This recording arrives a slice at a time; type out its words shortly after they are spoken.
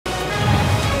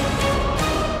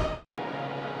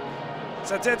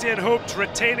Saint-Etienne hoped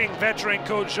retaining veteran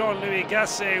coach Jean-Louis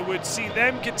Gasset would see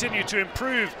them continue to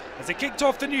improve as they kicked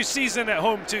off the new season at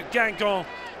home to Guingamp.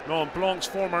 Laurent Blanc's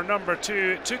former number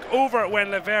 2 took over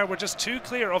when Les Verts were just 2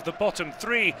 clear of the bottom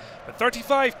 3, but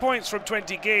 35 points from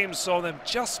 20 games saw them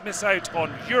just miss out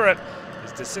on Europe.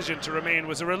 His decision to remain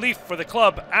was a relief for the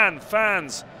club and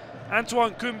fans.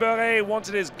 Antoine Coumberet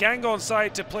wanted his Guingamp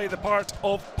side to play the part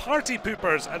of party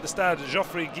poopers at the Stade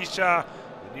Geoffroy-Guichard.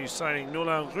 The new signing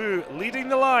Nolan Roux leading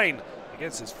the line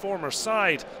against his former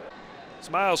side.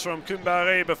 Smiles from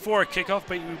Coumberet before kickoff,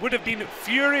 but he would have been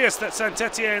furious that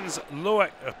Saint-Etienne's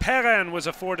PERRIN was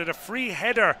afforded a free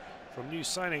header from new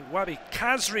signing Wahbi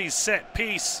KHAZRI's set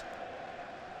piece.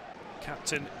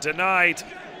 Captain denied.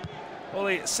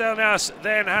 Only SELNAES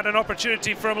then had an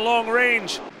opportunity from long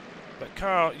range, but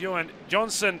Karl-Johan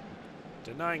Johnsson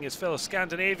denying his fellow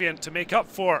Scandinavian to make up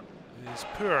for his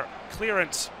poor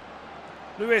clearance.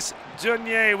 Loïs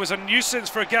was a nuisance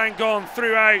for Guingamp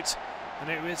throughout, and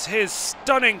it was his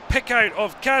stunning pick-out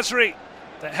of KHAZRI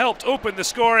that helped open the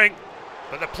scoring.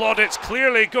 But the plaudits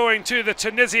clearly going to the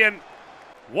Tunisian.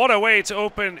 What a way to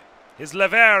open his Les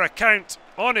Verts account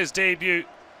on his debut.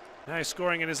 Now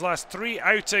scoring in his last 3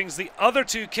 outings. The other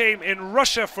 2 came in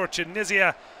Russia for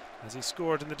Tunisia, as he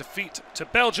scored in the defeat to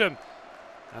Belgium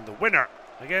and the winner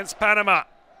against Panama.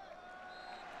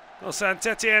 Well,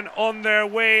 Saint-Etienne on their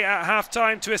way at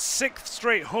half-time to a 6th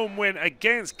straight home win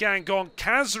against Guingamp.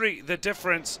 KHAZRI the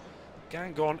difference.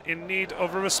 Guingamp in need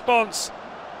of a response.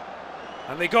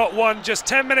 And they got one just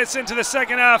 10 minutes into the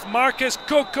second half. Marcus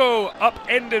Coco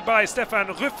upended by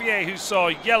Stéphane Ruffier, who saw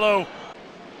yellow.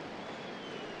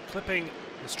 Clipping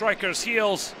the striker's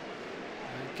heels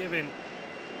and giving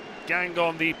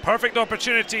Guingamp the perfect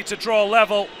opportunity to draw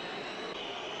level.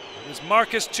 It was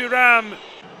Marcus THURAM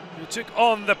who took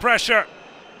on the pressure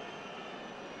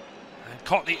and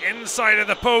caught the inside of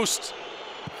the post.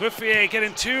 Ruffier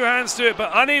getting 2 hands to it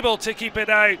but unable to keep it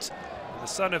out. The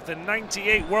son of the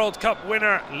 '98 World Cup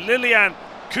winner Lilian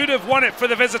could have won it for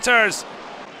the visitors,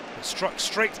 but struck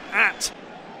straight at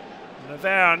Les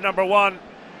Verts number 1.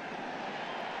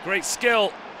 Great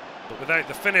skill but without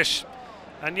the finish,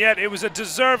 and yet it was a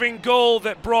deserving goal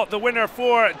that brought the winner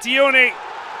for DIONY.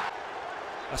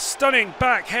 A stunning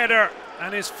back header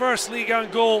and his first Ligue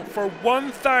 1 goal for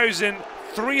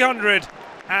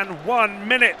 1,301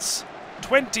 minutes,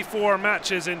 24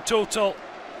 matches in total.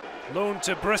 Loaned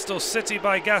to Bristol City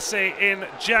by Gasset in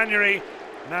January,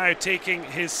 now taking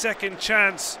his second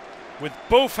chance with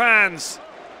both hands.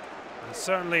 And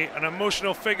certainly an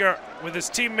emotional figure with his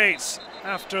teammates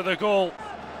after the goal.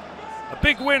 A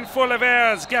big win for Les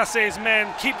Verts as Gasset's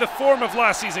men keep the form of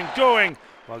last season going,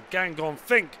 while Guingamp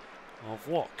think of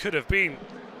what could have been.